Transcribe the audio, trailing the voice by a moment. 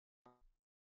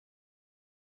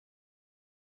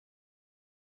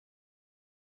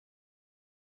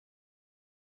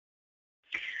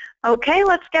Okay,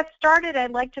 let's get started.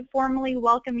 I'd like to formally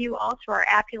welcome you all to our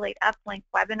Appulate Uplink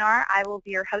webinar. I will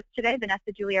be your host today,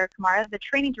 Vanessa Julier-Kamara, the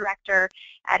Training Director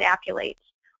at Appulate.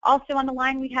 Also on the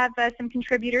line we have some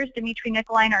contributors, Dimitri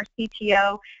Nicoline, our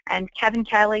CTO, and Kevin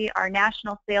Kelly, our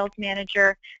National Sales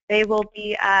Manager. They will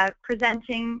be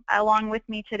presenting along with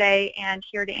me today and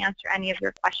here to answer any of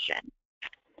your questions.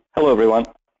 Hello, everyone.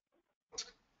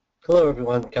 Hello,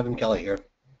 everyone. Kevin Kelly here.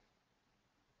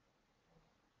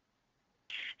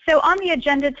 So on the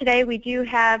agenda today, we do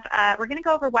have, we're going to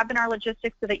go over webinar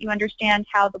logistics so that you understand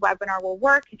how the webinar will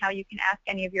work and how you can ask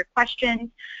any of your questions.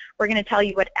 We're going to tell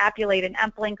you what Appulate and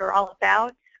Uplink are all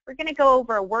about. We're going to go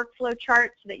over a workflow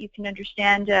chart so that you can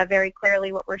understand very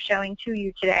clearly what we're showing to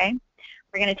you today.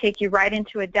 We're going to take you right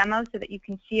into a demo so that you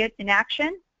can see it in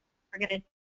action. We're going to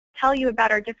tell you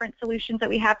about our different solutions that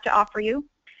we have to offer you,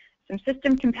 some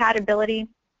system compatibility,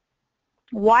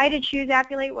 why to choose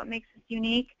Appulate, what makes us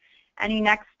unique, any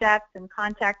next steps and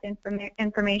contact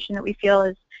information that we feel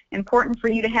is important for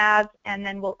you to have, and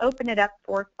then we'll open it up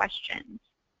for questions.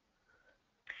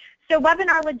 So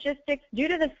webinar logistics, due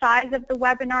to the size of the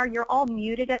webinar, you're all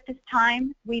muted at this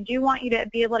time. We do want you to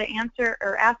be able to answer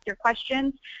or ask your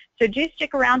questions, so do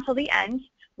stick around till the end.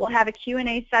 We'll have a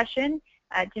Q&A session.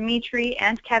 Dimitri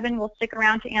and Kevin will stick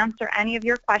around to answer any of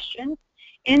your questions.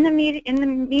 In the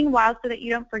meanwhile, so that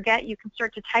you don't forget, you can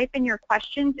start to type in your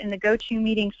questions in the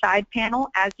GoToMeeting side panel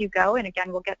as you go, and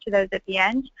again, we'll get to those at the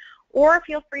end. Or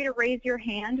feel free to raise your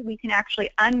hand. We can actually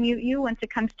unmute you once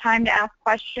it comes time to ask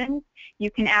questions.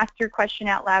 You can ask your question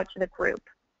out loud to the group.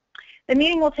 The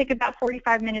meeting will take about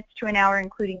 45 minutes to an hour,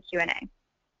 including Q&A.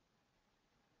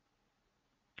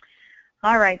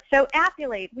 All right, so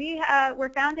Appulate, we were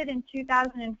founded in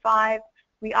 2005.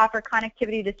 We offer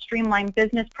connectivity to streamline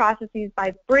business processes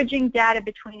by bridging data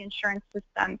between insurance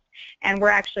systems, and we're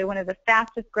actually one of the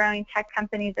fastest growing tech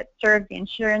companies that serve the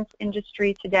insurance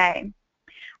industry today.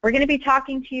 We're going to be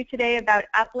talking to you today about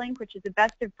Uplink, which is a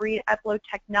best-of-breed upload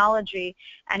technology,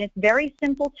 and it's very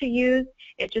simple to use.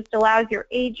 It just allows your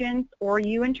agents or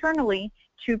you internally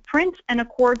to print an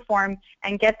Accord form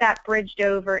and get that bridged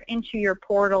over into your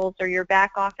portals or your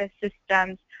back office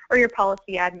systems or your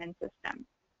policy admin system.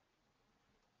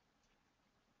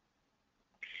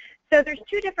 So there's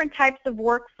two different types of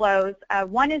workflows.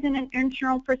 One is an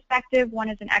internal perspective, one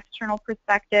is an external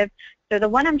perspective. So the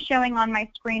one I'm showing on my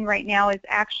screen right now is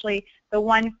actually the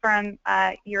one from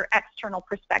your external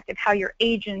perspective, how your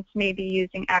agents may be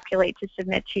using Appulate to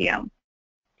submit to you.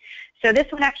 So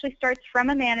this one actually starts from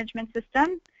a management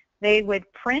system. They would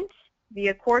print the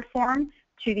Accord form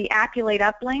to the Appulate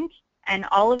Uplink, and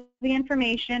all of the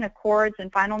information, Accords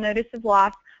and final notice of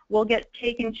loss, will get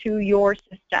taken to your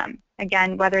system.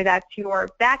 Again, whether that's your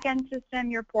back-end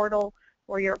system, your portal,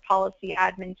 or your policy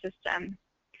admin system.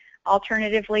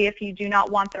 Alternatively, if you do not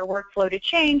want their workflow to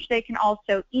change, they can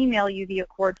also email you the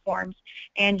Accord forms,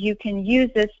 and you can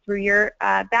use this through your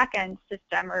back-end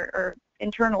system or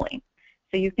internally.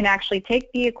 So you can actually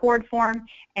take the Accord form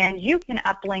and you can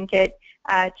uplink it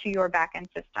to your back-end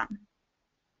system.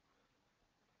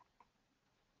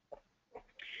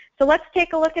 So let's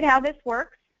take a look at how this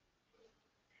works.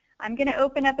 I'm going to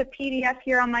open up a PDF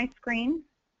here on my screen,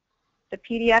 the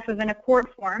PDF of an Accord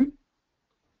form.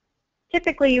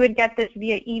 Typically, you would get this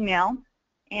via email,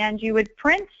 and you would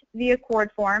print the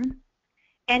Accord form,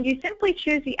 and you simply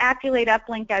choose the Appulate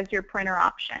Uplink as your printer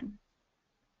option.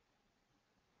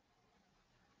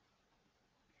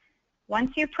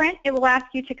 Once you print, it will ask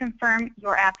you to confirm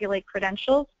your Appulate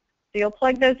credentials. So you'll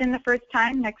plug those in the first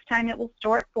time. Next time, it will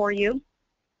store it for you.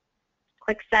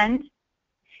 Click Send.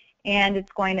 And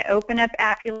it's going to open up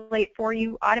Appulate for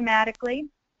you automatically,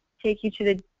 take you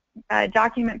to the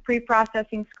document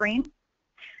pre-processing screen.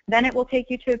 Then it will take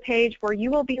you to a page where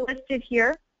you will be listed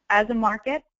here as a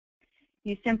market.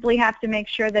 You simply have to make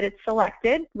sure that it's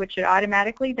selected, which it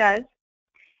automatically does.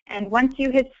 And once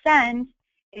you hit Send,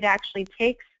 it actually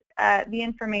takes the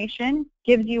information,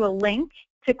 gives you a link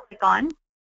to click on.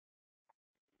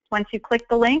 Once you click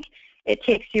the link, it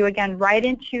takes you again right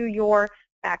into your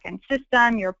back-end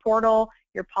system, your portal,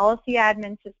 your policy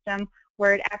admin system,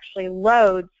 where it actually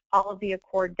loads all of the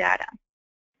Accord data.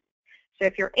 So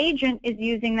if your agent is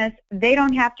using this, they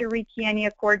don't have to rekey any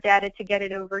Accord data to get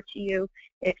it over to you.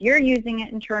 If you're using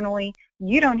it internally,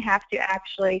 you don't have to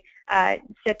actually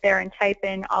sit there and type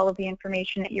in all of the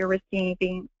information that you're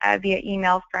receiving via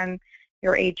email from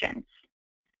your agents.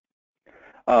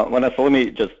 Vanessa, let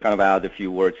me just kind of add a few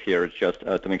words here, just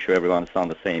to make sure everyone's on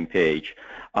the same page.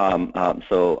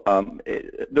 So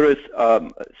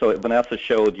Vanessa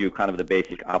showed you kind of the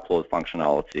basic upload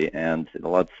functionality, and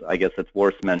I guess it's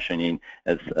worth mentioning,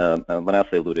 as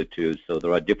Vanessa alluded to, so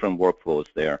there are different workflows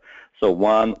there. So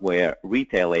one where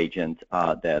retail agent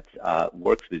that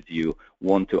works with you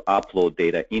want to upload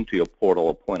data into your portal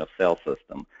or point of sale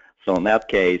system. So in that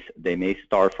case, they may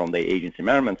start from the agency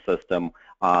management system.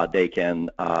 They can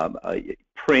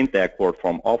print that quote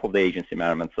form off of the agency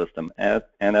management system,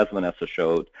 and as Vanessa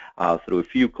showed, through a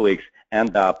few clicks,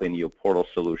 end up in your portal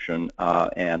solution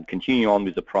and continue on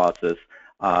with the process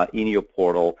in your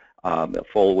portal,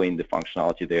 following the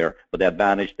functionality there. But the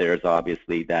advantage there is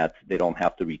obviously that they don't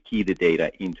have to rekey the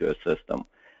data into a system.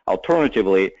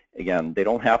 Alternatively, again, they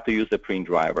don't have to use the print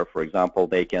driver. For example,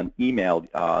 they can email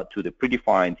to the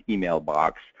predefined email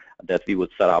box that we would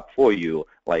set up for you,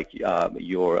 like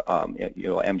your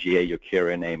MGA, your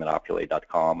carrier name at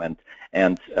Appulate.com,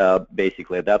 and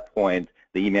basically at that point,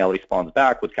 the email response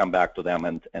back would come back to them,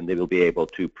 and they will be able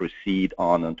to proceed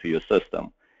on into your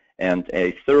system. And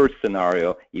a third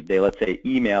scenario, if they, let's say,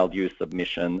 emailed you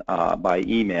submission by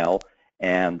email,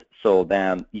 and so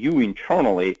then you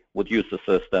internally would use the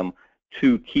system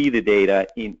to key the data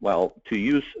in, well, to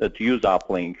use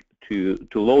Uplink to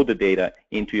load the data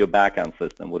into your backend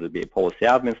system. Would it be a policy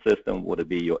admin system? Would it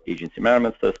be your agency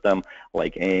management system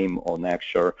like AIM or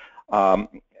Nexture?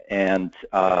 And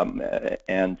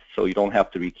so you don't have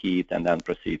to rekey it and then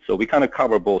proceed. So we kind of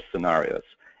cover both scenarios,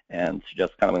 and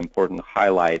just kind of important to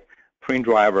highlight. Print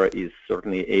driver is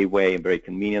certainly a way, a very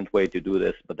convenient way to do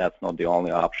this, but that's not the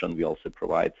only option. We also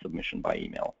provide submission by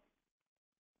email.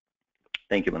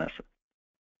 Thank you, Vanessa.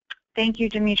 Thank you,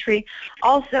 Dimitri.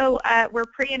 Also, we're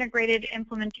pre-integrated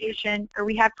implementation, or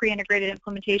we have pre-integrated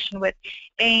implementation with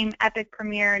AIM, Epic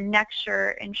Premier,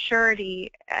 Nexture, Insurity,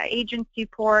 Agency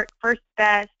Port, First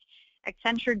Best,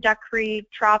 Accenture Duck Creek,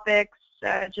 Tropics,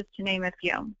 just to name a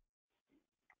few.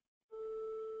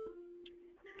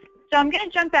 So I'm going to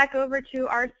jump back over to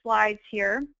our slides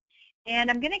here,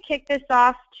 and I'm going to kick this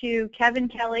off to Kevin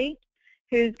Kelly,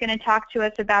 who's going to talk to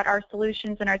us about our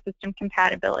solutions and our system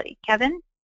compatibility. Kevin?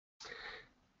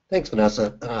 Thanks,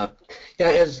 Vanessa. Yeah,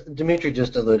 as Dimitri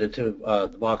just alluded to,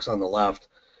 the box on the left,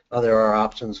 there are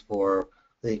options for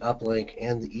the uplink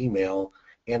and the email.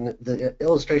 And the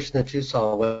illustration that you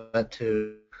saw went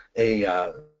to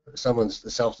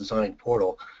someone's self-designed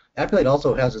portal. Appulate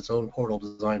also has its own portal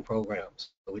design programs.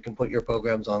 So we can put your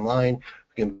programs online.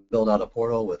 We can build out a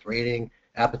portal with rating,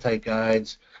 appetite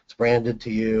guides. It's branded to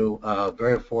you,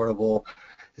 very affordable.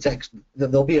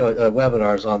 There'll be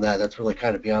webinars on that. That's really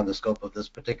kind of beyond the scope of this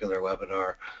particular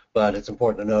webinar, but it's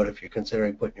important to note if you're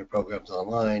considering putting your programs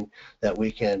online that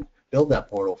we can build that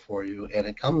portal for you, and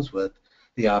it comes with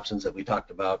the options that we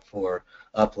talked about for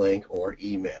uplink or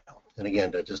email. And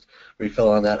again, to just refill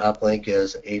on that, uplink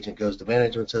is agent goes to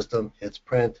management system, hits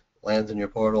print, lands in your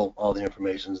portal, all the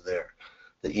information's there.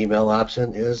 The email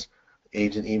option is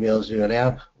agent emails you an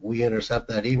app, we intercept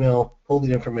that email, pull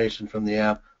the information from the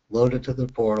app, load it to the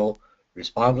portal,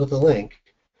 respond with a link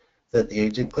that the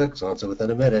agent clicks on. So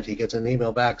within a minute, he gets an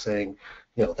email back saying,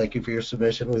 you know, thank you for your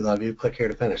submission, we love you, click here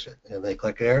to finish it. And they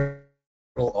click there,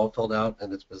 all filled out,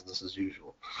 and it's business as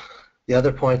usual. The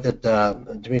other point that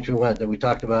Dimitri that we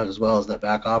talked about as well is that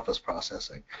back office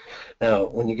processing. Now,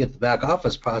 when you get the back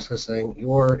office processing,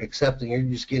 you're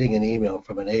just getting an email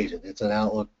from an agent. It's an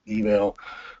Outlook email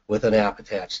with an app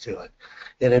attached to it.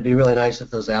 And it'd be really nice if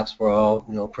those apps were all,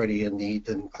 you know, pretty and neat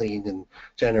and clean and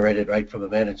generated right from a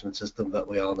management system, but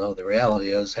we all know the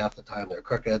reality is half the time they're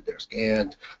crooked, they're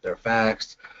scanned, they're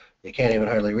faxed, you can't even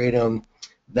hardly read them.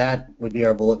 That would be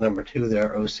our bullet number 2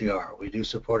 there, OCR. We do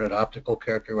support an optical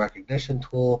character recognition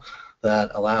tool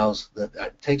that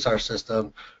takes our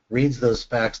system, reads those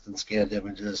faxed and scanned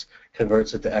images,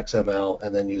 converts it to XML,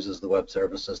 and then uses the web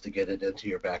services to get it into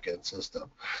your back-end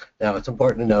system. Now, it's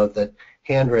important to note that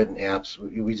handwritten apps,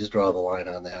 we just draw the line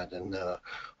on that, and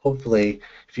hopefully,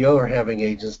 if you are having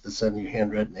agents that send you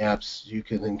handwritten apps, you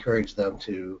can encourage them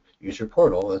to use your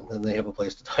portal, and then they have a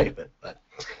place to type it. But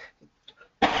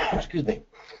excuse me.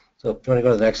 So, do you want to go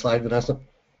to the next slide, Vanessa?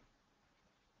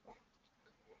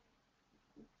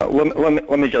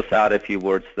 Let me just add a few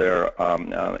words there,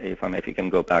 if you can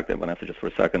go back there, Vanessa, just for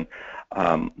a second,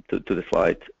 to the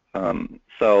slide.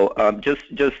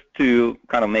 Just to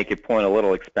kind of make a point, a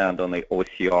little expand on the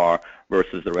OCR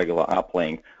versus the regular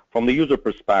uplink. From the user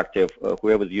perspective,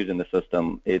 whoever's using the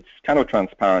system, it's kind of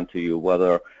transparent to you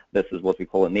whether this is what we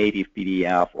call a native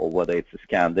PDF or whether it's a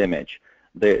scanned image.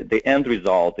 The end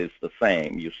result is the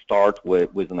same. You start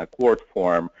with an accord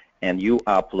form, and you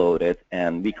upload it,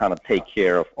 and we kind of take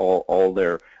care of all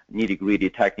their nitty-gritty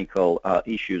technical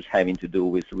issues having to do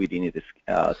with reading it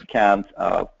scanned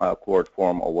accord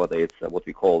form, or whether it's what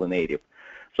we call a native.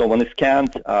 So when the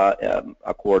scanned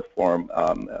accord form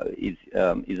is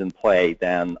in play,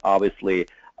 then obviously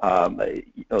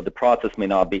the process may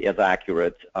not be as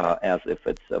accurate as if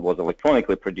it was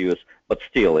electronically produced, but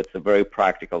still it's a very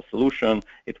practical solution.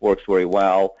 It works very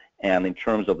well, and in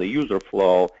terms of the user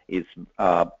flow, it's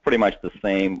pretty much the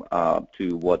same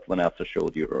to what Vanessa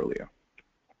showed you earlier.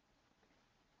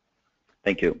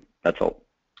 Thank you. That's all.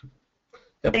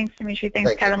 Yep. Thanks, Dimitri.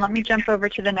 Thanks, Kevin. Let me jump over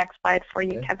to the next slide for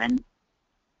you, okay. Kevin.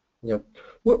 Yep.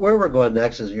 Where we're going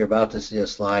next is you're about to see a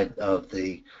slide of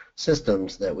the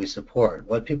systems that we support.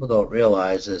 What people don't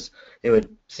realize is it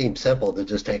would seem simple to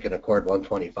just take an Accord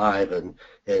 125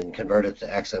 and convert it to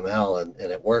XML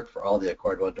and it worked for all the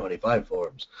Accord 125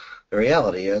 forms. The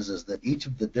reality is that each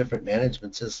of the different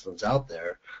management systems out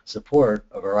there support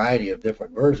a variety of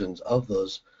different versions of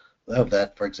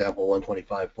that, for example,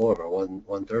 125 form or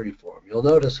 130 form. You'll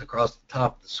notice across the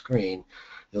top of the screen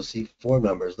you'll see form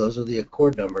numbers. Those are the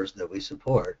Accord numbers that we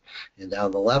support. And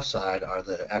down the left side are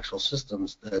the actual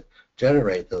systems that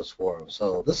generate those forms.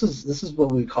 So this is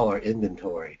what we call our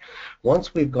inventory.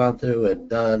 Once we've gone through and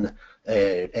done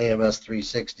an AMS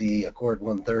 360 Accord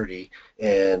 130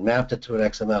 and mapped it to an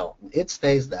XML, it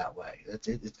stays that way. It's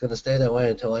going to stay that way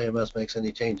until AMS makes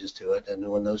any changes to it. And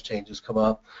when those changes come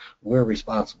up, we're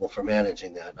responsible for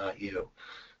managing that, not you.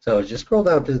 So as you scroll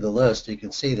down through the list, you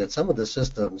can see that some of the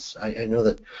systems, I know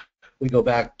that we go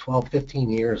back 12, 15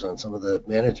 years on some of the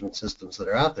management systems that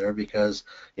are out there because,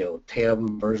 you know,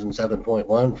 TAM version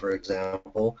 7.1, for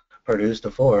example, produced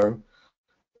a form.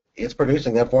 It's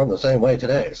producing that form the same way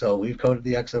today. So we've coded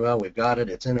the XML, we've got it,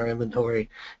 it's in our inventory.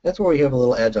 That's where we have a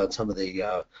little edge on some of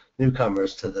the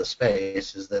newcomers to the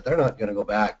space, is that they're not going to go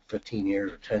back 15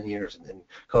 years or 10 years and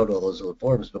code all those little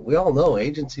forms. But we all know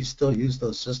agencies still use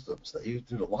those systems.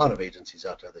 There's a lot of agencies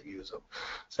out there that use them.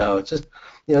 So it's just,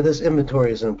 you know, this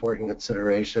inventory is an important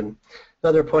consideration.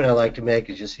 Another point I like to make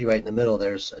is you see right in the middle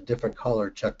there's different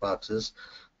colored checkboxes.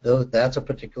 Though that's a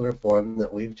particular form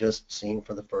that we've just seen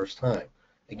for the first time.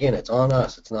 Again, it's on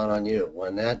us, it's not on you.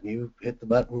 When you hit the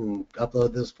button and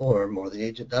upload this form, or the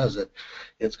agent does it,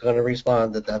 it's going to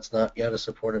respond that that's not yet a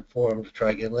supported form to try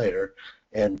again later,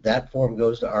 and that form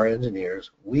goes to our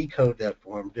engineers. We code that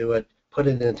form, do it, put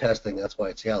it in testing, that's why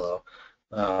it's yellow,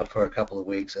 for a couple of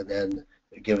weeks, and then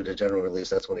give it a general release.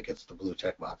 That's when it gets the blue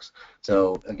checkbox.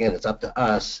 So again, it's up to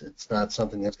us. It's not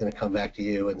something that's going to come back to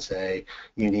you and say,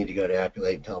 you need to go to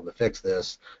Appulate and tell them to fix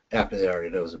this after they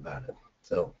already knows about it.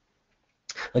 So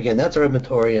again, that's our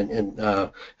inventory, and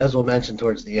as we'll mention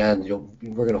towards the end,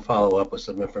 we're going to follow up with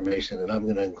some information, and I'm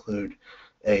going to include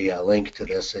a link to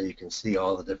this so you can see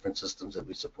all the different systems that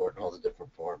we support and all the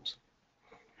different forms.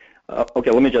 Okay,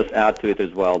 let me just add to it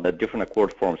as well that different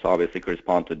Accord forms obviously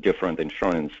correspond to different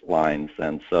insurance lines,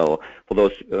 and so for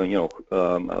those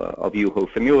of you who are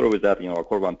familiar with that,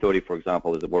 Accord 130, for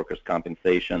example, is the workers'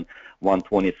 compensation.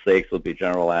 126 would be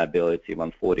general liability.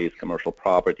 140 is commercial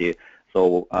property.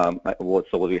 So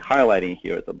what we're highlighting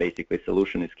here is that basically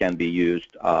solutions can be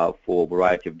used for a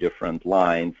variety of different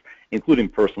lines, including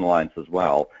personal lines as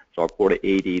well. So Accord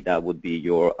 80, that would be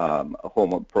your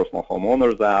personal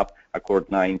homeowners app.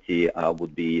 Accord 90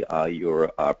 would be your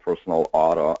personal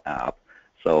auto app.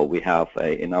 So we have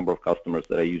a number of customers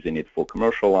that are using it for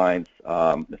commercial lines,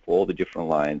 for all the different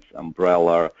lines,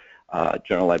 umbrella,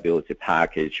 general liability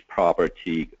package,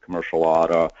 property, commercial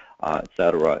auto,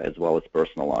 etc., as well as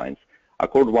personal lines.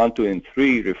 Accord 1, 2, and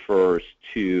 3 refers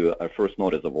to a first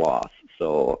notice of loss.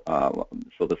 So,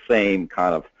 so the same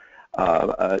kind of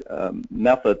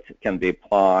method can be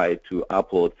applied to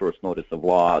upload first notice of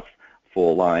loss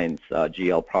for lines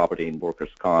GL, property, and workers'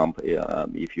 comp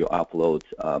if you upload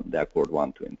the Accord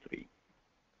 1, 2, and 3.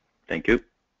 Thank you.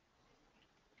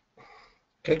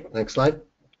 Okay, next slide.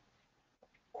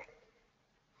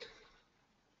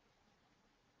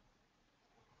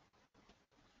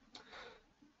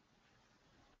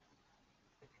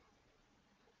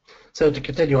 So to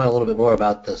continue on a little bit more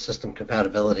about the system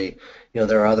compatibility,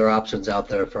 there are other options out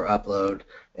there for upload,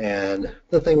 and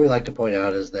the thing we like to point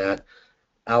out is that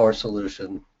our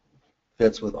solution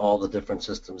fits with all the different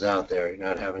systems out there. You're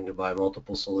not having to buy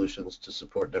multiple solutions to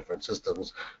support different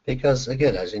systems because,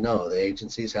 again, as you know, the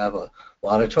agencies have a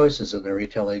lot of choices in their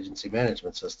retail agency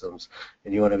management systems,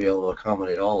 and you want to be able to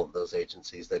accommodate all of those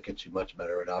agencies. That gets you much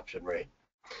better adoption rate.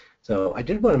 So I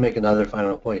did want to make another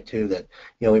final point too that,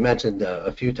 we mentioned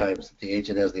a few times that the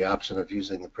agent has the option of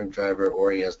using the print driver,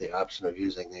 or he has the option of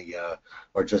using the,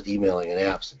 or just emailing in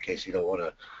apps in case you don't want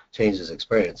to changes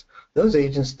experience. Those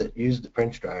agents that use the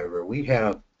print driver, we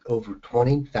have over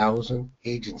 20,000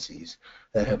 agencies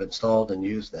that have installed and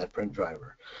used that print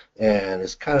driver. And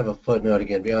it's kind of a footnote,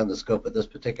 again, beyond the scope of this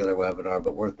particular webinar,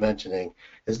 but worth mentioning,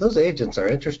 is those agents are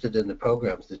interested in the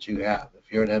programs that you have.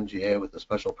 If you're an MGA with a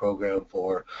special program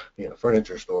for,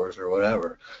 furniture stores or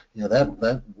whatever,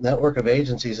 that network of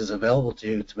agencies is available to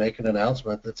you to make an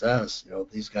announcement that says,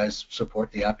 these guys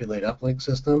support the Appulate Uplink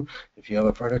system. If you have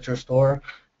a furniture store,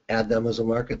 add them as a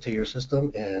market to your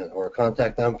system or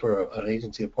contact them for an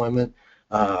agency appointment.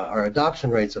 Our adoption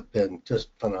rates have been just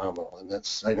phenomenal, and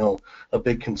that's, I know, a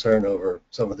big concern over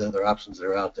some of the other options that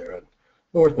are out there, and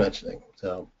worth mentioning.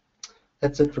 So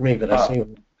that's it for me, Vanessa.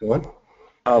 Go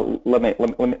on. Let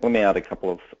me add a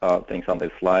couple of things on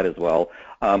this slide as well.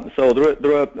 So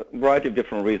there are a variety of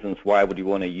different reasons why would you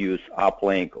want to use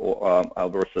Uplink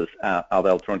versus other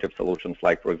alternative solutions,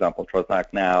 like, for example,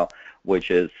 Transact Now,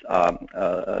 which is a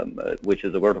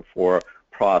vertical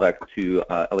product to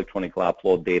electronically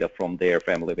upload data from their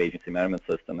family of agency management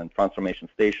system, and Transformation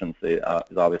Stations is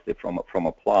obviously from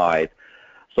Appulate.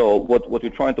 So what we're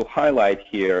trying to highlight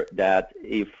here, that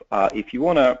if you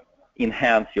want to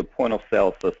enhance your point of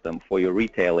sale system for your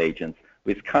retail agents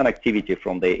with connectivity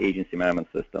from the agency management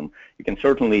system, you can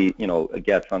certainly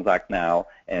get Transact Now,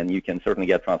 and you can certainly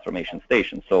get Transformation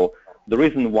Station. So the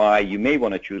reason why you may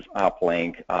want to choose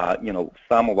Uplink,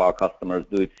 some of our customers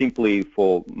do it simply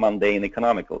for mundane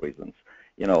economical reasons.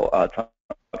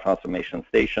 Transformation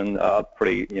Station,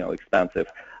 pretty expensive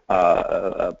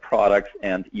products,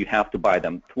 and you have to buy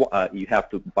them. You have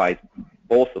to buy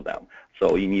both of them.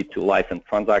 So you need to license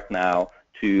Transact Now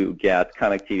to get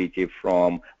connectivity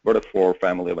from vertical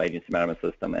family of agency management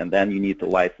system, and then you need to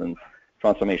license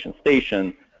Transformation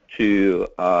Station to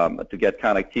get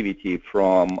connectivity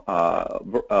from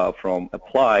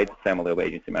Appulate family of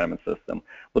agency management system.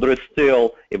 But there is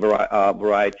still a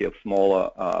variety of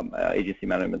smaller agency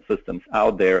management systems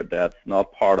out there that's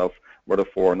not part of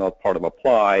vertical, not part of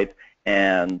Appulate,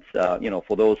 and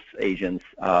for those agents,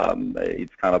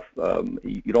 it's kind of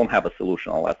you don't have a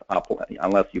solution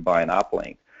unless you buy an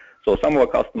Uplink. So some of our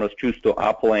customers choose to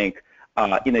Uplink.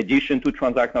 In addition to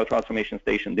Transact Now Transformation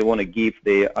Station, they want to give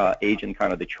the agent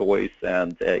kind of the choice,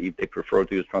 and if they prefer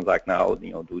to use Transact Now,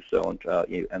 do so,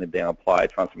 and if they apply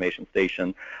Transformation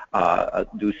Station,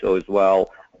 do so as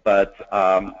well. But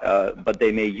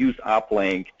they may use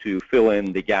Uplink to fill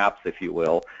in the gaps, if you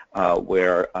will,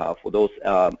 where for those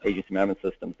agency management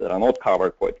systems that are not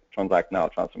covered by Transact Now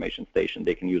Transformation Station,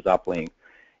 they can use Uplink.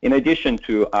 In addition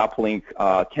to, Uplink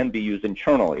can be used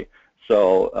internally.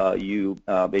 So you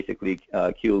basically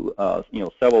kill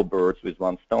several birds with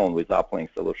one stone with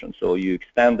Uplink solution. So you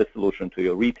extend the solution to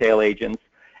your retail agents,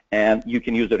 and you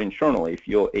can use it internally if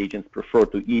your agents prefer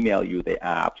to email you the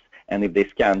apps, and if they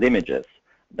scanned images,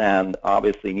 then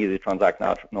obviously neither Transact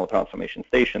Now nor Transformation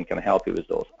Station can help you with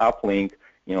those. Uplink,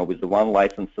 with the one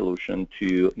license solution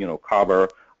to cover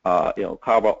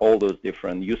all those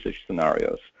different usage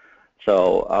scenarios.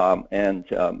 So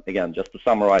again, just to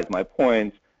summarize my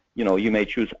points, you may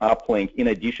choose Uplink in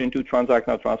addition to Transact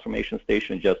Now Transformation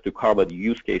Station, just to cover the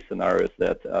use case scenarios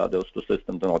that those two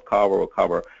systems do not cover,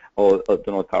 or do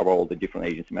not cover all the different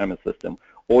agency management systems.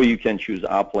 Or you can choose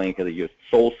Uplink as your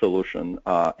sole solution,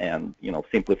 and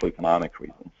simply for economic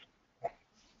reasons.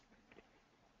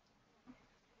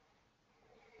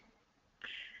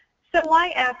 So why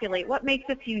Appulate? What makes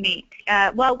us unique?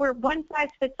 Well, we're one size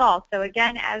fits all. So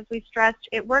again, as we stressed,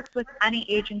 it works with any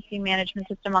agency management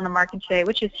system on the market today,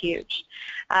 which is huge.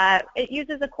 It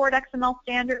uses a Cord XML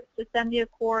standard to send the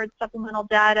Accord supplemental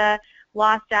data,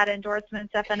 loss data,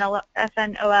 endorsements,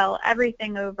 FNOL,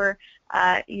 everything over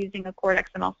using a Cord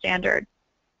XML standard.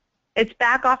 It's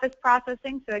back office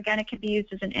processing, so again, it can be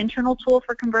used as an internal tool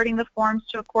for converting the forms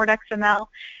to a Cord XML,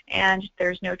 and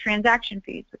there's no transaction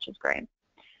fees, which is great.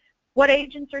 What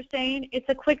agents are saying, it's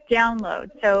a quick download.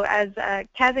 So as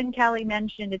Kevin Kelly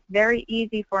mentioned, it's very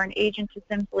easy for an agent to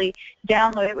simply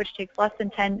download it, which takes less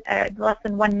than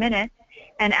 1 minute,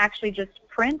 and actually just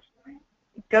print,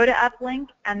 go to Uplink,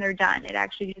 and they're done. It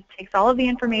actually just takes all of the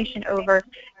information over,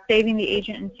 saving the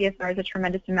agent and CSRs a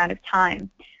tremendous amount of time.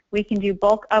 We can do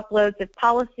bulk uploads of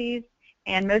policies,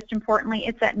 and most importantly,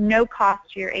 it's at no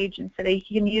cost to your agent, so they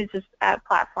can use this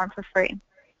platform for free.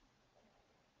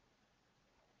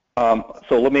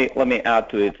 So let me add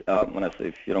to it, Vanessa,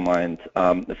 if you don't mind.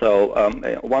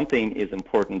 One thing is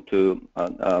important to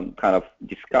kind of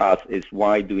discuss is,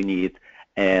 why do we need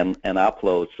an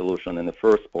upload solution in the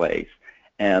first place?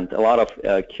 And a lot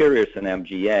of carriers and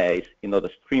MGAs, to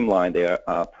streamline their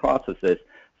processes,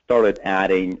 started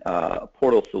adding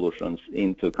portal solutions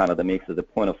into kind of the mix of the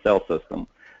point of sale system.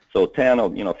 So 10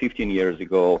 or 15 years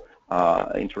ago,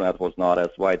 internet was not as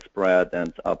widespread,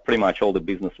 and pretty much all the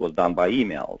business was done by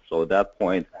email. So at that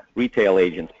point, retail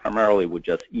agents primarily would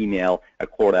just email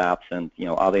Accord apps and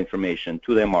other information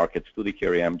to their markets, to the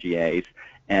carrier MGAs,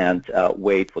 and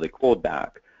wait for the quote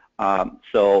back.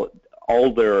 So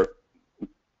all the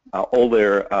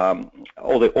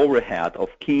overhead of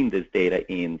keying this data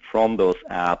in from those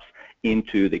apps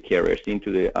into the carriers,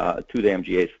 into the to the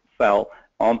MGAs, fell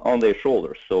on their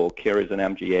shoulders. So carriers and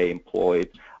MGA employed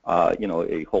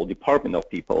a whole department of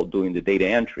people doing the data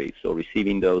entry, so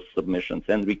receiving those submissions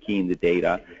and rekeying the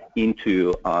data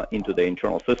into the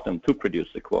internal system to produce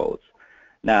the quotes.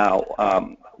 Now,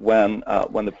 when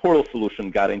the portal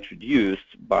solution got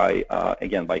introduced by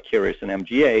carriers and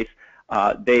MGAs,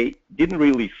 they didn't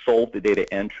really solve the data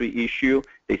entry issue.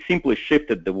 They simply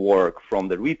shifted the work from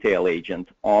the retail agent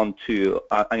onto,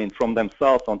 from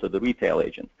themselves onto the retail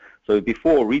agent. So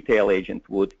before, retail agent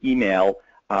would email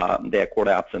their Accord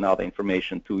apps and other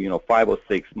information to 5 or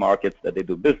 6 markets that they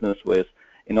do business with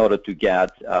in order to get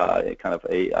a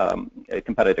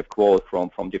competitive quote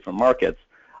from different markets.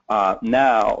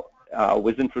 Now,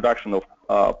 with introduction of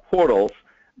portals,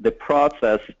 the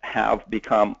process have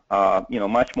become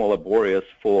much more laborious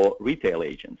for retail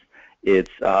agents. It's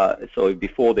so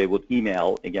before they would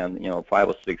email 5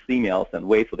 or 6 emails and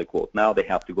wait for the quote. Now they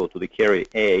have to go to the carrier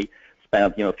A,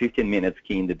 spend 15 minutes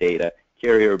keying the data.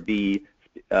 Carrier B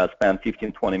spend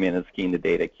 15-20 minutes keying the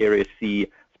data. Carrier C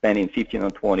spending 15 or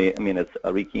 20 minutes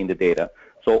rekeying the data.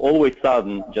 So all of a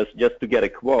sudden, just to get a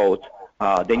quote,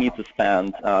 they need to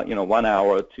spend 1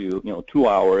 hour to 2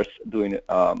 hours doing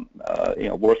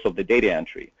worth of the data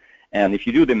entry. And if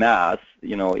you do the math,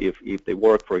 if they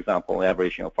work, for example,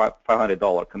 average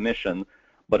 $500 commission,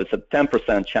 but it's a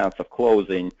 10% chance of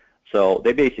closing, so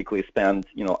they basically spend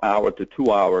hour to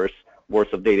 2 hours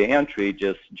worth of data entry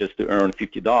just to earn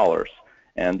 $50.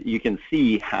 And you can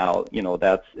see how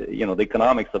that's the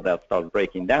economics of that start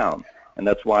breaking down, and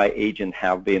that's why agents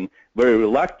have been very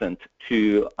reluctant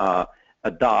to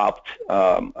adopt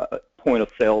point of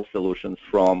sale solutions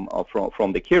from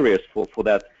the carriers for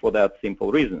that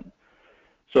simple reason.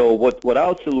 So what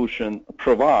our solution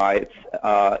provides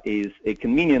is a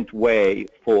convenient way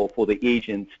for the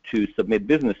agent to submit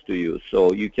business to you.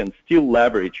 So you can still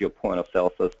leverage your point of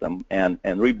sale system and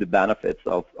reap the benefits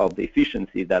of the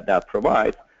efficiency that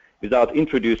provides without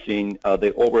introducing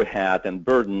the overhead and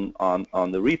burden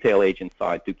on the retail agent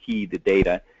side to key the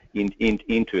data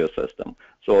into your system.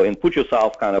 So, and put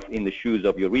yourself kind of in the shoes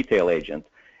of your retail agent.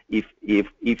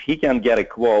 If he can get a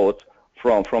quote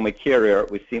from a carrier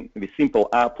with simple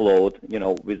upload,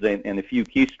 within a few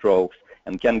keystrokes,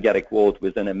 and can get a quote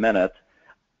within a minute,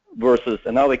 versus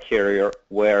another carrier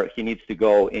where he needs to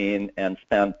go in and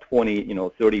spend 20,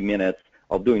 30 minutes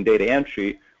of doing data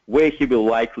entry, where he will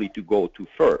likely to go to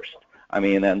first.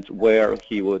 And where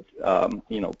he would,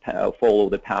 follow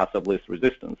the path of least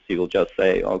resistance. He will just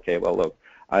say, okay, well, look,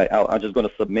 I'm just going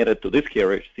to submit it to this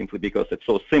carrier simply because it's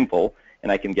so simple,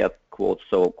 and I can get quotes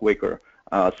so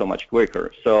much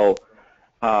quicker. So,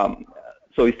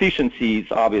 so efficiency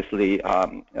is obviously, is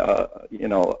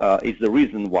the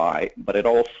reason why, but it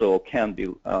also can be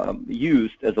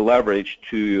used as a leverage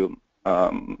to draw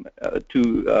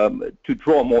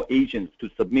more agents to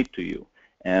submit to you.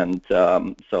 And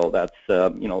so that's,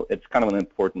 it's kind of an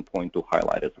important point to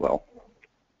highlight as well.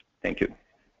 Thank you.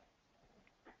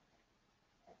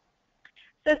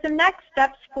 So some next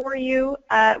steps for you,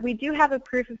 we do have a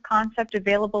proof of concept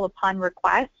available upon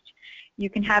request.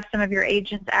 You can have some of your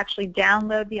agents actually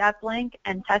download the Uplink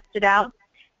and test it out.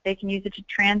 They can use it to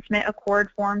transmit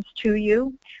Accord forms to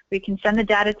you. We can send the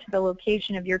data to the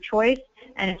location of your choice,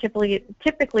 and it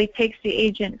typically takes the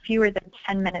agent fewer than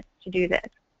 10 minutes to do this.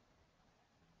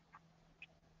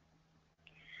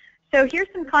 So here's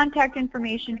some contact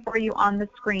information for you on the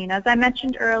screen. As I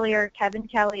mentioned earlier, Kevin,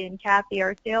 Kelly, and Kathy,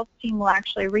 our sales team, will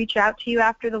actually reach out to you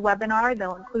after the webinar.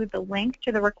 They'll include the link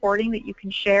to the recording that you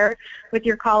can share with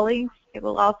your colleagues. It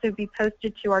will also be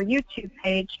posted to our YouTube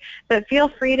page, but feel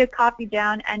free to copy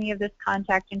down any of this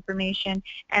contact information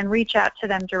and reach out to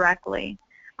them directly.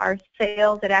 Our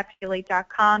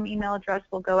sales@appulate.com email address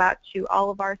will go out to all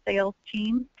of our sales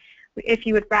team. If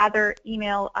you would rather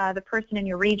email the person in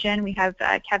your region, we have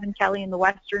Kevin Kelly in the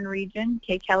Western region,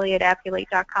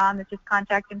 kkelly@appulate.com. This is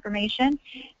contact information.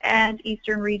 And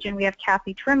Eastern region, we have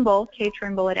Kathy Trimble,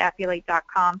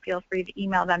 ktrimble@appulate.com. Feel free to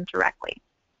email them directly.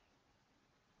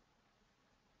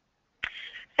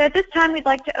 So at this time, we'd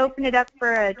like to open it up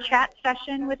for a chat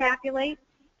session with Appulate.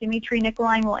 Dimitri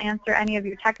Nicoline will answer any of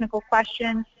your technical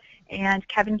questions, and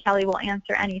Kevin Kelly will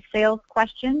answer any sales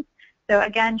questions. So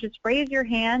again, just raise your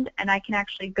hand and I can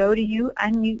actually go to you,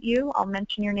 unmute you. I'll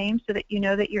mention your name so that you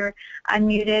know that you're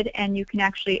unmuted, and you can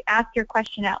actually ask your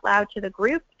question out loud to the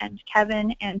group, and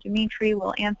Kevin and Dimitri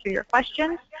will answer your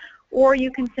questions. Or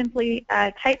you can simply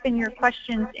type in your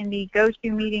questions in the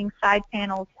GoToMeeting side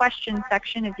panel question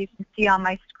section, as you can see on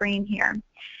my screen here.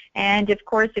 And of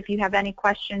course, if you have any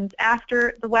questions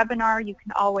after the webinar, you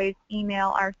can always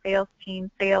email our sales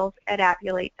team,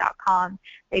 sales@appulate.com.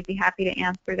 They'd be happy to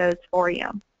answer those for you.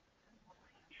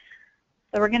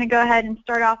 So we're going to go ahead and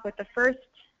start off with the first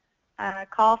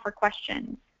call for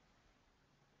questions.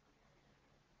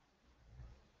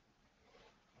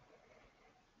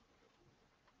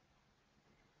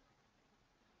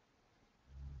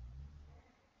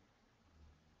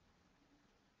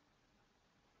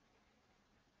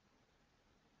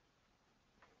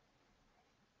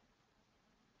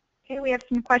 Okay, we have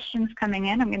some questions coming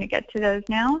in. I'm going to get to those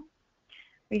now.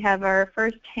 We have our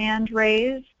first hand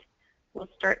raised. We'll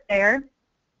start there.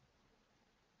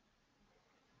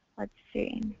 Let's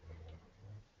see.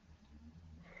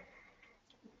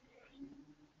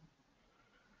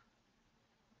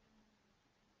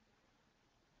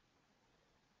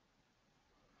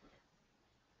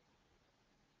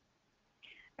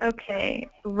 Okay,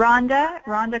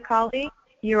 Rhonda Colley,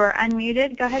 you are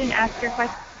unmuted. Go ahead and ask your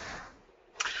question.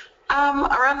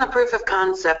 Around the proof of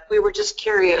concept, we were just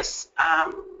curious,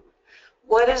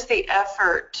 what is the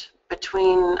effort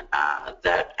between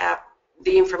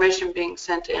the information being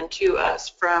sent in to us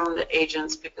from the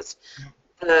agents, because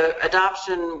the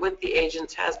adoption with the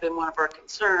agents has been one of our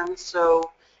concerns.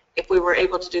 So if we were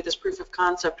able to do this proof of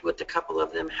concept with a couple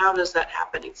of them, how does that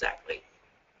happen exactly?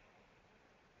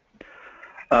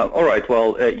 All right.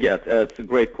 Well, yes, it's a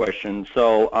great question.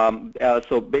 So,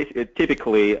 basically,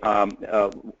 typically,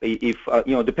 if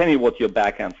depending on what your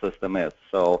backend system is,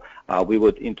 so we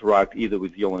would interact either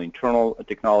with your own internal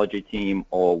technology team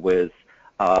or with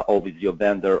your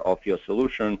vendor of your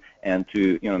solution, and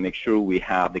to make sure we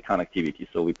have the connectivity.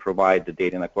 So we provide the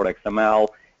data in a core XML.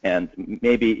 And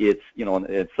maybe it's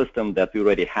a system that we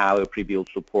already have a pre-built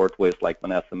support with, like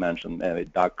Vanessa mentioned,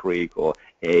 Duck Creek or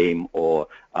AIM or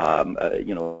a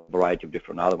variety of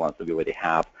different other ones that we already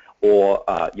have. Or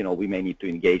we may need to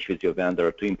engage with your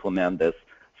vendor to implement this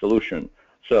solution.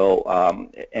 So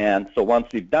so once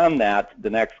we've done that,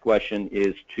 the next question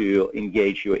is to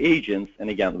engage your agents. And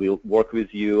again, we'll work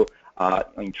with you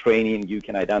in training. You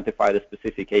can identify the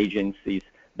specific agencies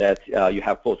that you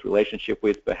have close relationship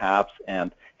with, perhaps,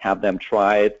 and have them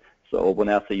try it. So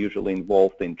Vanessa usually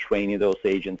involved in training those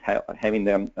agents, having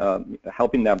them,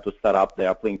 helping them to set up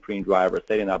their Uplink print driver,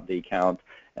 setting up the account,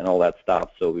 and all that stuff.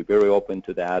 So we're very open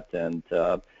to that, and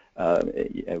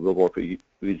we'll work with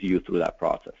you through that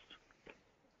process.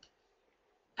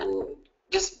 And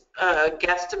just a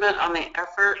guesstimate on the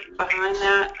effort behind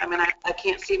that. I mean, I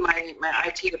can't see my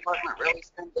IT department really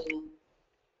spending.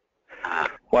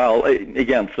 Well,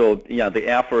 again, so yeah, the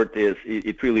effort is,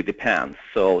 it really depends.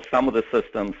 So some of the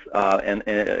systems,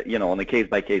 and on a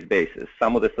case-by-case basis,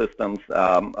 some of the systems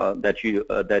that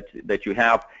you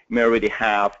have may already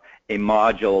have a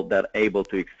module that's able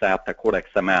to accept a core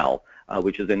XML,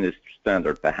 which is in this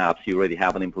standard. Perhaps you already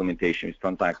have an implementation with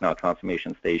Transactional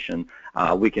Transformation Station.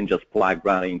 We can just plug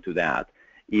right into that.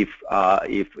 If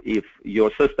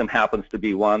your system happens to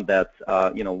be one that's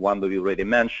one that we already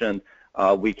mentioned,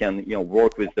 we can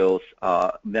work with those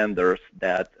vendors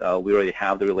that we already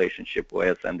have the relationship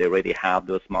with, and they already have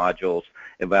those modules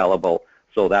available.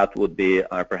 So that would be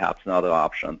perhaps another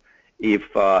option. If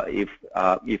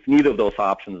neither of those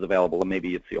options is available,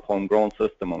 maybe it's your homegrown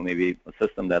system, or maybe a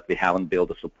system that we haven't built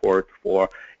the support for,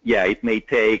 yeah, it may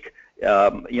take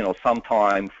some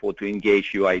time to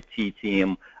engage your IT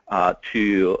team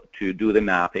to do the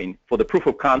mapping. For the proof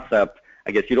of concept,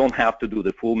 I guess you don't have to do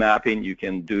the full mapping. You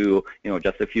can do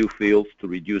just a few fields to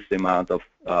reduce the amount of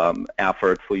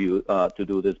effort for you to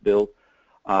do this build.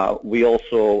 We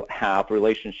also have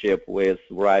relationship with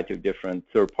a variety of different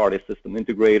third-party system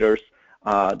integrators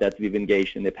that we've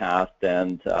engaged in the past,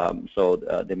 and so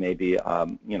there may be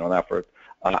an effort.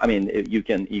 I mean, you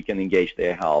can engage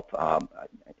their help.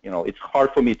 It's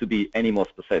hard for me to be any more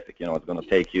specific. It's going to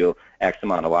take you X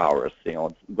amount of hours.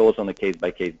 It goes on a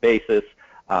case-by-case basis.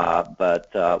 But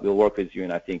we'll work with you,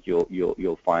 and I think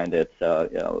you'll find it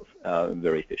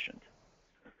very efficient.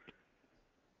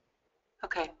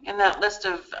 Okay. In that list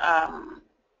of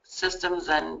systems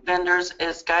and vendors,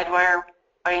 is Guidewire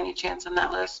by any chance in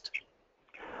that list?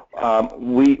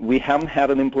 We haven't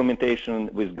had an implementation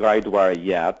with Guidewire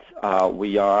yet.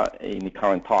 We are in the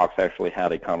current talks. Actually,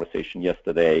 had a conversation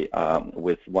yesterday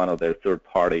with one of their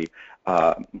third-party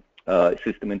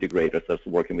system integrators that's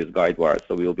working with Guidewire,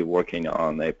 so we'll be working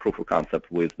on a proof of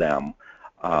concept with them.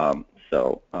 No,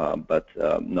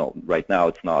 right now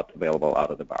it's not available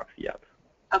out of the box yet.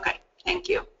 Okay, thank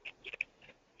you.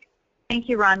 Thank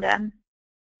you, Rhonda.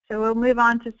 So we'll move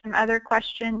on to some other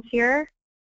questions here.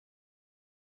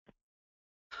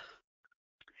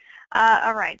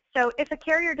 All right, so if a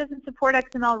carrier doesn't support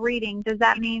XML reading, does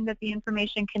that mean that the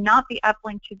information cannot be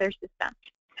uplinked to their system?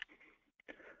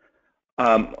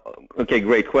 Okay,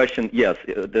 great question. Yes,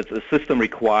 the system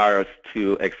requires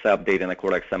to accept data in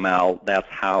Accord XML. That's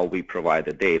how we provide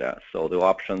the data. So the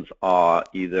options are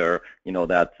either,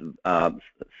 that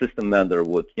system vendor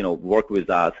would, work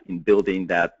with us in building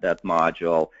that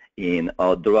module.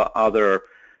 There are other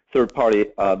third-party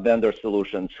vendor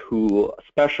solutions who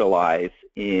specialize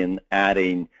in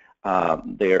adding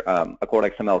their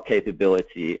Accord XML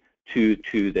capability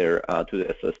to their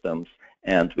systems.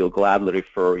 And we'll gladly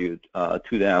refer you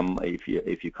to them if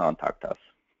you contact us.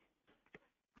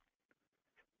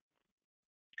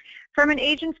 From an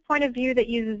agent's point of view that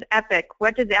uses Epic,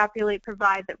 what does Appulate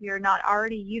provide that we are not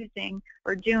already using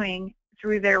or doing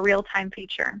through their real-time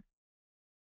feature?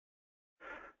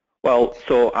 Well,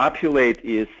 so Appulate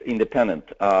is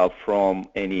independent from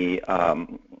any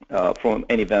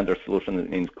vendor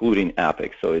solution, including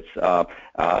Epic. So it's one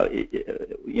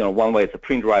way it's a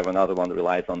print driver, another one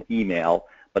relies on email.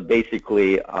 But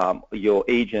basically, your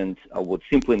agent would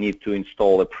simply need to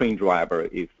install a print driver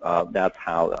if that's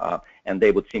how, and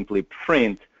they would simply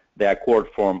print the Accord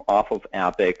form off of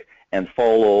Epic and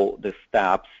follow the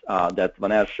steps that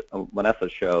Vanessa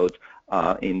showed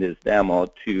in this demo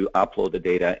to upload the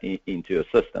data into a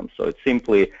system. So it's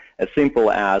simply as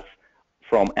simple as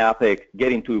from Epic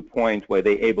getting to a point where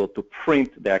they're able to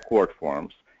print the Accord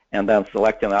forms and then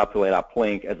selecting Appulate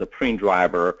Uplink as a print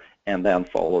driver and then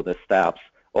follow the steps.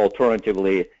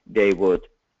 Alternatively, they would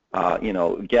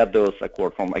get those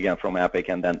Accord forms again from Epic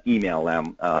and then email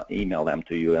them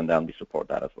to you, and then we support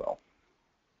that as well.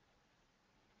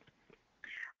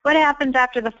 What happens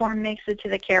after the form makes it to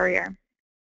the carrier?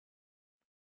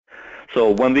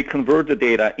 So when we convert the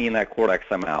data in Accord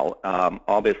XML,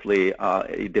 obviously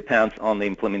it depends on the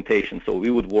implementation. So we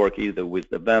would work either with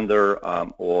the vendor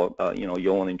or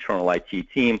your own internal IT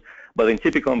team. But in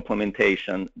typical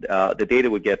implementation, the data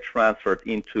would get transferred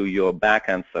into your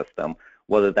backend system,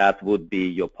 whether that would be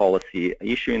your policy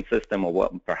issuing system or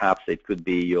perhaps it could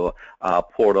be your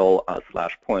portal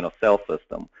 / point of sale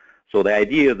system. So the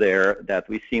idea there that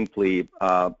we simply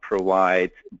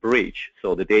provide bridge,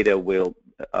 so the data will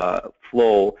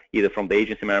flow either from the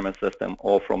agency management system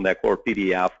or from the Accord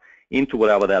PDF into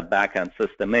whatever that backend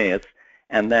system is,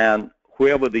 and then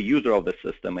whoever the user of the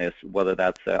system is, whether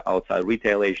that's an outside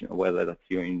retail agent or whether that's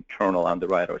your internal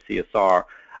underwriter or CSR,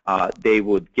 they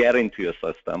would get into your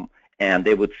system and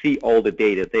they would see all the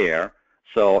data there.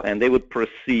 So, and they would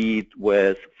proceed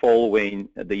with following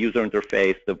the user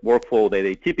interface, the workflow that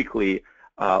they typically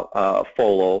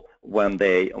follow when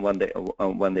they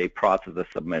process the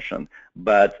submission.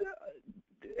 But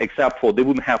except for they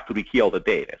wouldn't have to rekey all the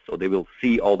data, so they will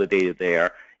see all the data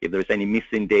there. If there's any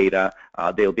missing data,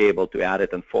 they'll be able to add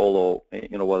it and follow,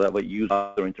 whatever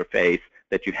user interface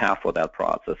that you have for that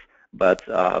process. But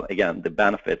again, the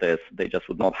benefit is they just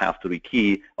would not have to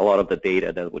rekey a lot of the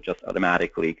data that would just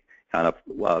automatically kind of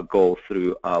go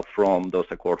through from those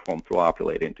Accord forms through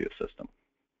Appulate into your system.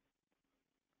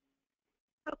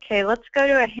 Okay, let's go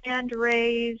to a hand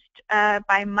raised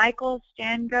by Michael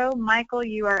Stango. Michael,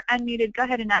 you are unmuted. Go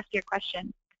ahead and ask your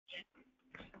question.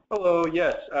 Hello,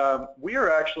 yes. We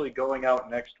are actually going out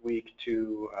next week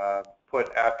to put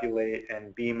Appulate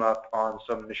and Beam up on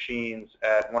some machines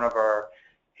at one of our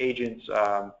agents'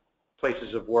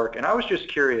 places of work. And I was just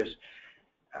curious,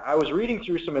 I was reading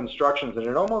through some instructions and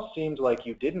it almost seemed like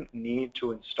you didn't need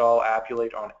to install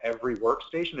Appulate on every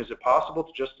workstation. Is it possible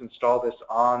to just install this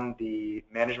on the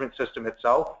management system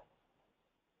itself?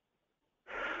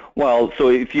 Well, so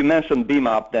if you mentioned Beam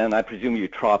Up, then I presume you're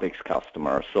Tropics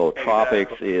customer. So exactly.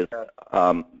 Tropics is,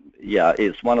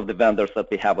 is one of the vendors that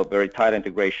we have a very tight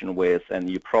integration with, and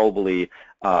you probably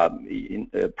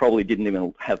didn't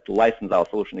even have to license our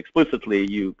solution explicitly.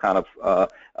 You kind of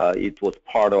it was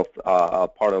part of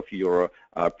your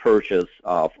purchase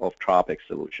of Tropics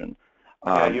solution.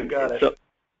 Yeah, you got it.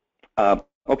 So,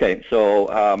 okay, so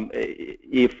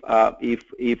if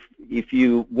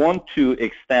you want to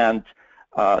extend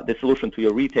the solution to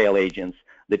your retail agents,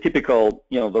 the typical,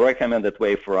 the recommended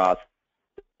way for us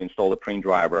to install the print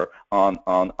driver on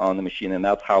the machine, and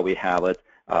that's how we have it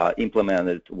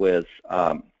implemented with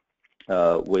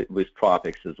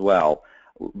Tropics as well.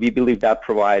 We believe that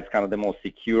provides kind of the most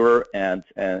secure and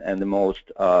the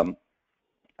most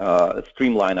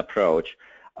streamlined approach,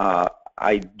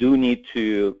 I do need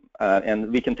to,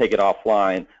 and we can take it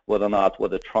offline, whether or not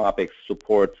Tropics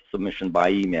supports submission by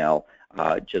email.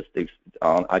 I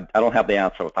don't have the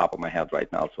answer off the top of my head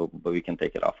right now, but we can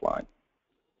take it offline.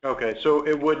 Okay, so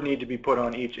it would need to be put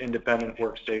on each independent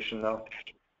workstation, though.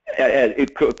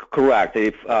 Correct.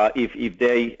 If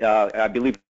they, I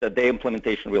believe that their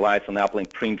implementation relies on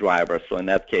Uplink print driver, so in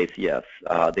that case, yes,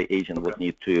 the agent would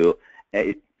need to.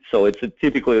 So it's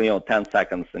typically 10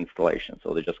 seconds installation.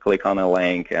 So they just click on a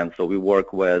link, and so we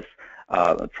work with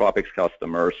Tropics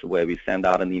customers where we send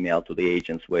out an email to the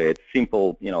agents where it's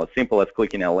simple, as simple as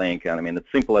clicking a link, and I mean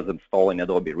it's simple as installing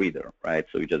Adobe Reader, right?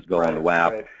 So you just go on the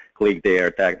web, click there,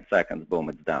 10 seconds, boom,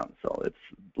 it's done. So it's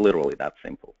literally that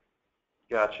simple.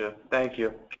 Gotcha. Thank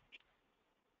you.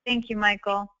 Thank you,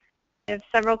 Michael. I have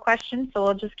several questions, so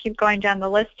we'll just keep going down the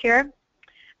list here.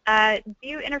 Do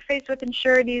you interface with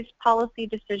Insurity's policy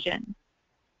decision?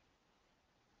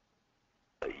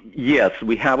 Yes,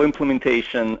 we have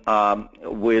implementation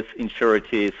with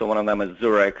Insurity. So one of them is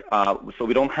Zurich. So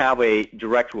we don't have a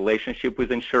direct relationship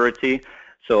with Insurity.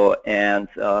 So, and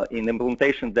in the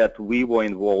implementation that we were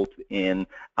involved in,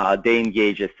 they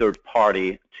engage a third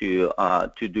party to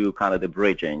do kind of the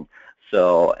bridging.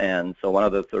 So, and so one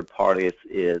of the third parties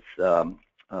is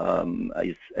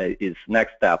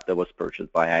Next Step that was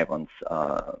purchased by Ivans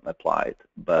Applied.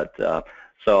 But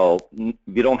so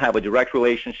we don't have a direct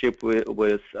relationship with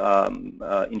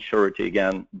Insurity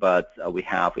again, but we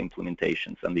have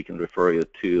implementations, and we can refer you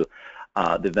to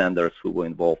the vendors who were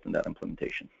involved in that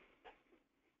implementation.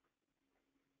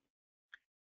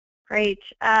 Great.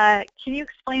 Can you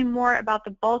explain more about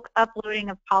the bulk uploading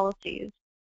of policies?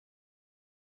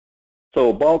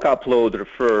 So bulk upload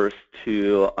refers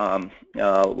to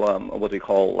what we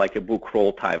call like a book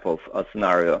roll type of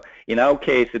scenario. In our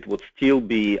case, it would still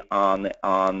be on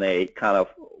a kind of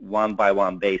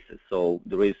one-by-one basis. So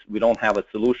we don't have a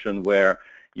solution where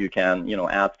you can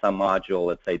add some module,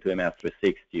 let's say to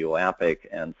MS360 or Epic,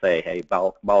 and say, hey,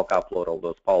 bulk upload all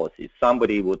those policies.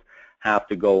 Somebody would have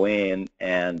to go in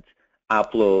and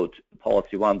upload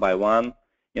policy one by one.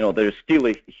 There's still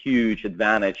a huge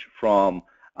advantage from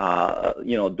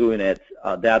doing it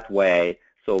that way.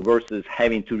 So versus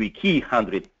having to rekey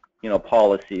 100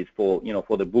 policies for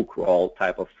the book roll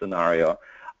type of scenario,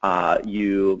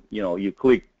 you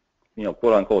click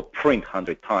quote unquote print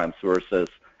 100 times versus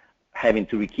having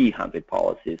to rekey 100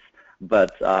 policies.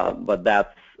 But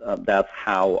that's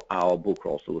how our book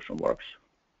roll solution works.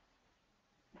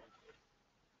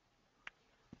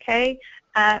 Okay,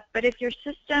 but if your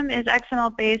system is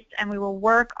XML based and we will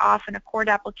work off an Accord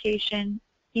application,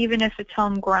 even if it's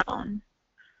homegrown.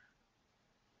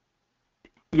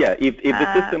 Yeah, if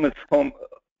the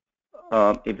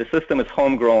system is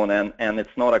homegrown and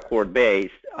it's not Accord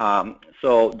based,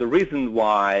 so the reason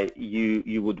why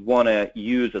you would want to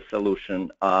use a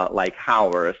solution like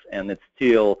ours and it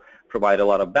still provide a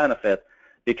lot of benefit,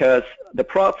 because the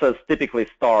process typically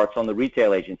starts on the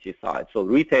retail agency side. So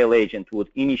the retail agent would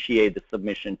initiate the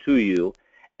submission to you,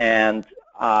 and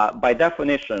by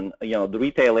definition, the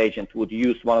retail agent would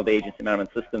use one of the agency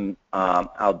management systems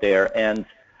out there, and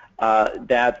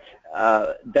that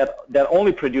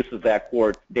only produces the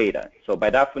Accord data. So by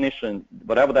definition,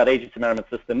 whatever that agency management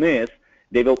system is,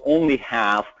 they will only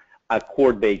have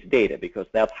Accord-based data, because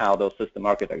that's how those system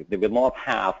architects. They will not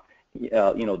have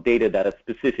data that is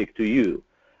specific to you.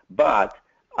 But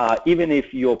even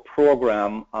if your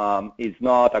program is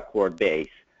not Accord-based,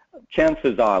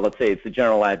 chances are, let's say it's a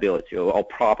general liability or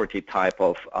property type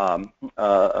of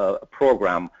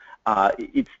program,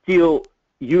 it still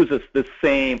uses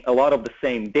a lot of the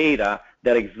same data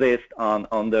that exists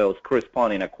on those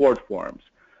corresponding Accord forms.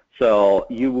 So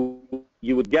you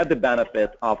would get the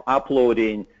benefit of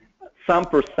uploading some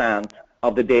 %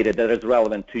 of the data that is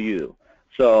relevant to you.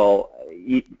 So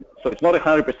it's not a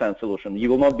 100% solution. You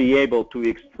will not be able to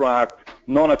extract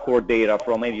non-Accord data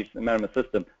from agency management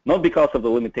system, not because of the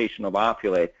limitation of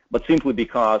Appulate, but simply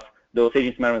because those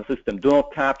agency management systems do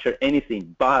not capture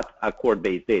anything but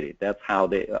Accord-based data. That's how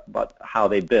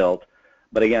they build.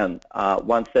 But again,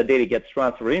 once that data gets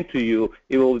transferred into you,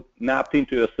 it will map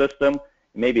into your system.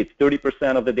 Maybe it's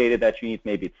 30% of the data that you need,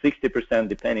 maybe it's 60%,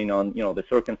 depending on the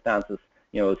circumstances.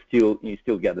 You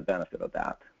still get the benefit of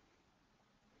that.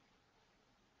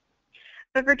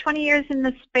 Over 20 years in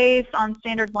the space on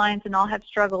standard lines and all have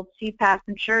struggled CPAS,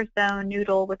 InsureZone,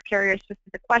 Noodle with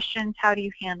carrier-specific questions. How do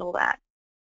you handle that?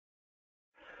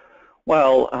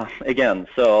 Well, again,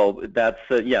 so that's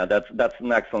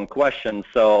an excellent question.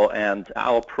 So, and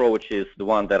our approach is the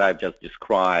one that I've just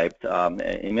described a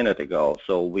minute ago.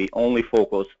 So we only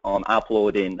focus on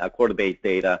uploading Accord-based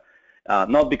data.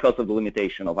 not because of the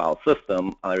limitation of our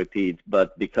system, I repeat,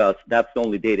 but because that's the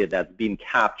only data that's been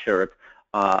captured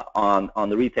on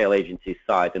the retail agency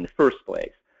side in the first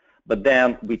place. But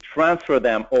then we transfer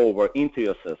them over into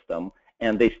your system,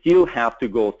 and they still have to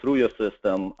go through your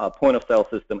system, point-of-sale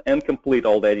system, and complete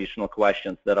all the additional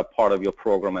questions that are part of your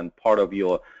program and part of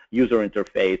your user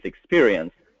interface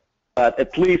experience. But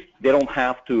at least they don't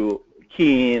have to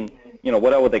key in,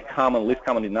 whatever the least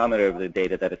common denominator of the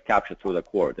data that is captured through the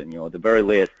court. And, at the very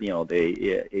least,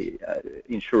 the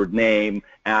insured name,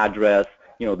 address,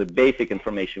 the basic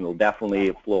information will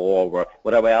definitely flow over.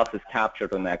 Whatever else is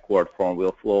captured on that court form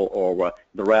will flow over.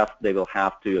 The rest, they will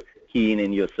have to key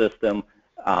in your system.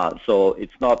 So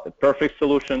it's not the perfect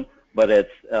solution, but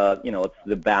it's, it's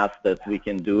the best that we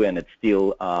can do, and it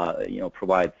still,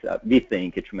 provides, we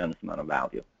think, a tremendous amount of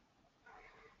value.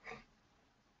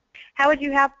 How would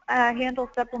you handle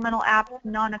supplemental apps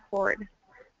non-accord?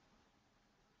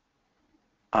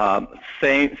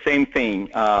 Same thing.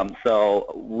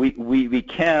 So we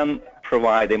can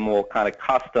provide a more kind of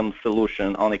custom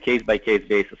solution on a case-by-case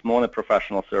basis, more on a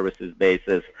professional services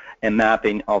basis, and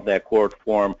mapping of the accord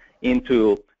form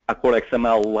into Accord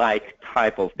XML-like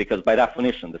type of, because by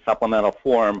definition, the supplemental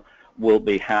form will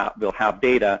have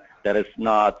data that is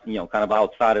not, kind of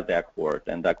outside of the Accord,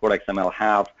 and the Accord XML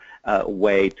have a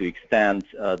way to extend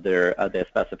their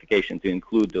specification to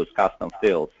include those custom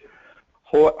fields.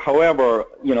 However,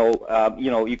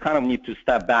 you kind of need to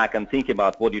step back and think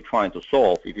about what you're trying to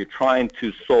solve. If you're trying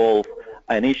to solve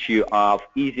an issue of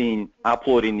easing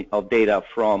uploading of data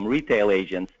from retail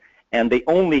agents, and they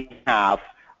only have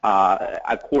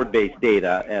Accord-based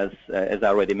data, as I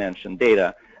already mentioned,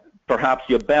 data, perhaps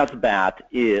your best bet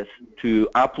is to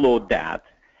upload that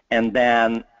and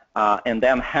then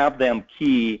have them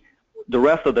key the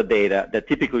rest of the data that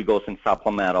typically goes in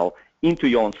supplemental into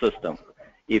your own system.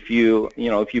 If you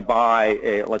buy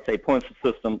a, let's say, point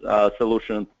system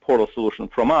solution, portal solution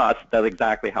from us, that's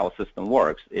exactly how a system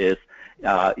works. Is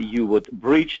you would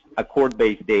breach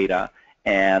Accord-based data,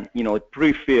 and it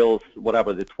pre-fills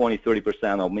whatever the 20,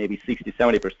 30%, or maybe 60,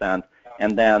 70%,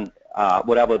 and then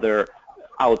whatever they're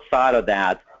outside of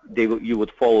that, you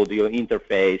would follow your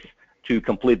interface to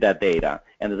complete that data.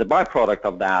 And as a byproduct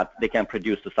of that, they can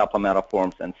produce the supplemental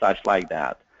forms and such like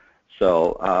that.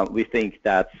 So we think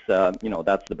that's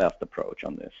that's the best approach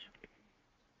on this.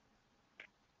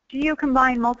 Do you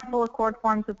combine multiple Accord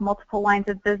forms with multiple lines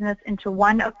of business into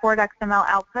one Accord XML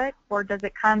output, or does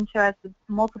it come to us with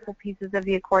multiple pieces of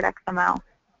the Accord XML?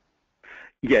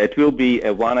 Yeah, it will be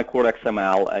a one Accord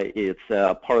XML. It's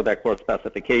part of the Accord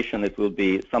specification. It will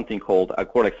be something called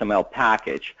Accord XML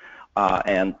package,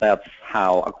 and that's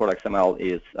how Accord XML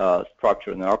is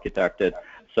structured and architected.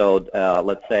 So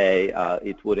let's say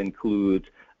it would include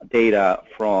data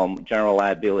from general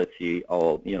liability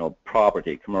or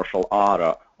property, commercial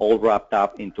auto, all wrapped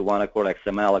up into one Accord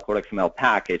XML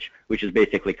package, which is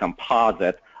basically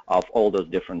composite of all those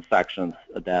different sections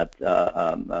that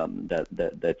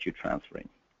that you're transferring.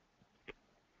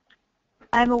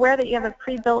 I'm aware that you have a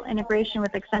pre-built integration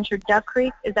with Accenture Duck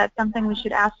Creek. Is that something we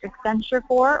should ask Accenture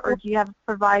for, or do you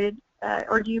provide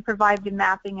the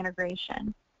mapping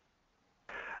integration?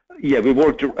 Yeah, we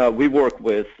work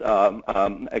with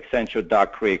Accenture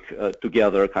Duck Creek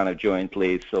together, kind of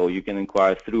jointly. So you can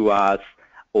inquire through us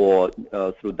or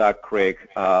through Duck Creek,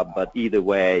 but either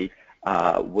way,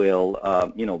 we'll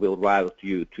route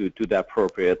you to the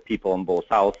appropriate people on both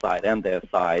our side and their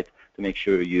side to make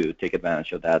sure you take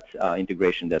advantage of that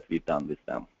integration that we've done with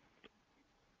them.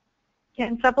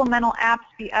 Can supplemental apps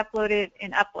be uploaded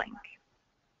in Uplink?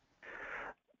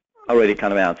 Already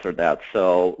kind of answered that.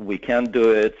 So we can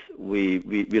do it. We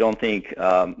don't think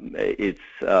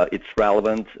it's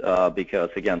relevant because,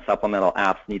 again, supplemental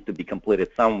apps need to be completed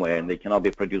somewhere, and they cannot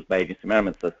be produced by agency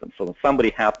management systems. So somebody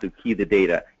has to key the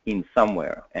data in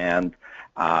somewhere, and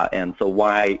so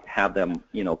why have them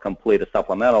complete a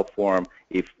supplemental form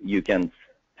if you can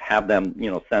have them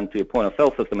send to a point of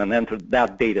sale system and enter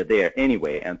that data there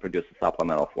anyway and produce a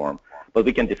supplemental form. But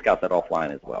we can discuss that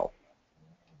offline as well.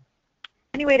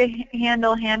 Any way to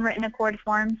handle handwritten Accord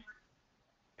forms?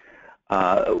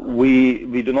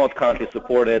 We do not currently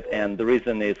support it, and the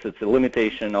reason is it's a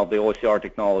limitation of the OCR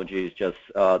technology is just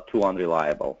too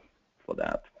unreliable for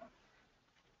that.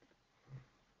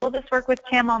 Will this work with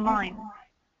TAM Online?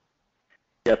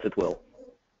 Yes, it will.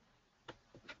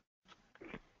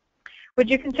 Would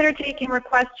you consider taking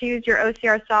requests to use your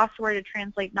OCR software to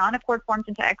translate non-Accord forms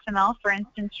into XML, for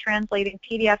instance, translating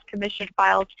PDF commission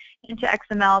files into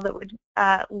XML that would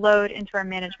load into our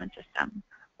management system?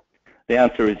 The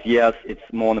answer is yes. It's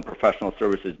more on a professional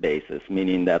services basis,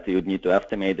 meaning that you would need to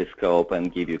estimate the scope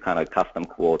and give you kind of custom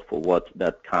quote for what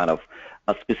that kind of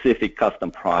a specific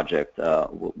custom project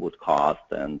would cost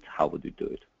and how would you do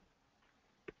it.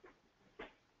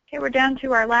 Okay, we're down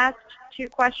to our last two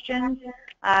questions.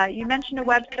 You mentioned a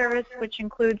web service which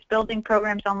includes building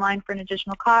programs online for an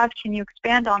additional cost. Can you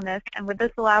expand on this? And would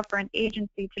this allow for an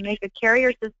agency to make a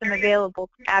carrier system available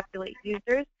to Appulate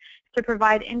users to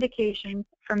provide indications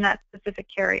from that specific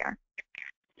carrier?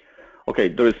 Okay,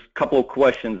 there's a couple of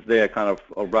questions there kind of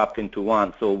wrapped into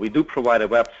one. So we do provide a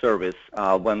web service.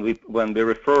 When we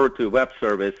refer to web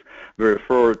service, we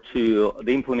refer to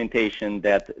the implementation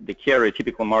that the carrier,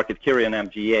 typical market carrier and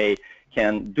MGA,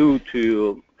 can do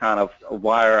to kind of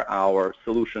wire our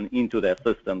solution into their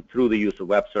system through the use of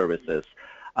web services.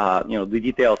 The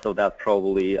details of that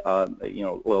probably, a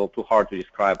little too hard to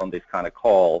describe on this kind of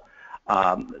call.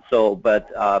 But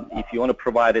if you want to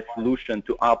provide a solution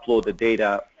to upload the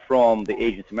data from the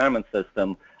agency management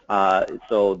system,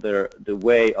 so the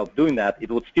way of doing that,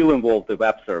 it would still involve the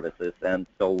web services, and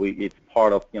so it's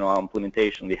part of our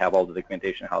implementation. We have all the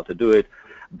documentation how to do it,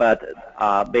 but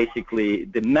basically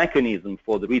the mechanism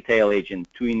for the retail agent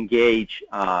to engage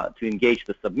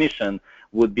the submission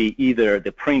would be either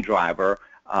the print driver,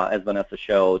 as Vanessa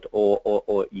showed,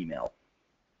 or email.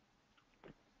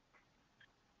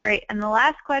 Great. And the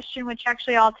last question, which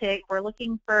actually I'll take, we're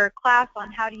looking for a class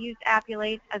on how to use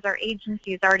Appulate, as our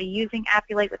agency is already using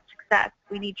Appulate with success.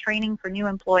 We need training for new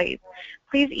employees.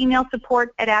 Please email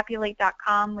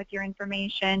support@appulate.com with your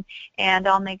information, and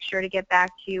I'll make sure to get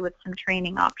back to you with some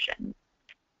training options.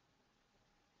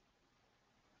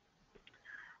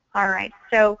 All right,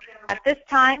 so at this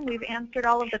time, we've answered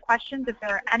all of the questions. If there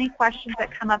are any questions that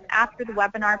come up after the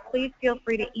webinar, please feel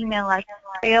free to email us,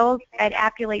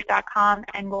 sales@appulate.com,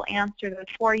 and we'll answer those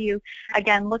for you.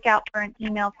 Again, look out for an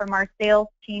email from our sales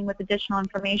team with additional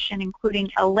information,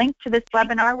 including a link to this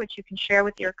webinar, which you can share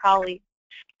with your colleagues.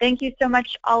 Thank you so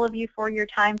much, all of you, for your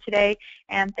time today,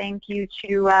 and thank you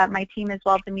to my team as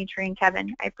well, Dimitri and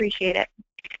Kevin. I appreciate it.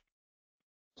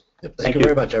 Thank you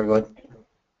very much, everyone.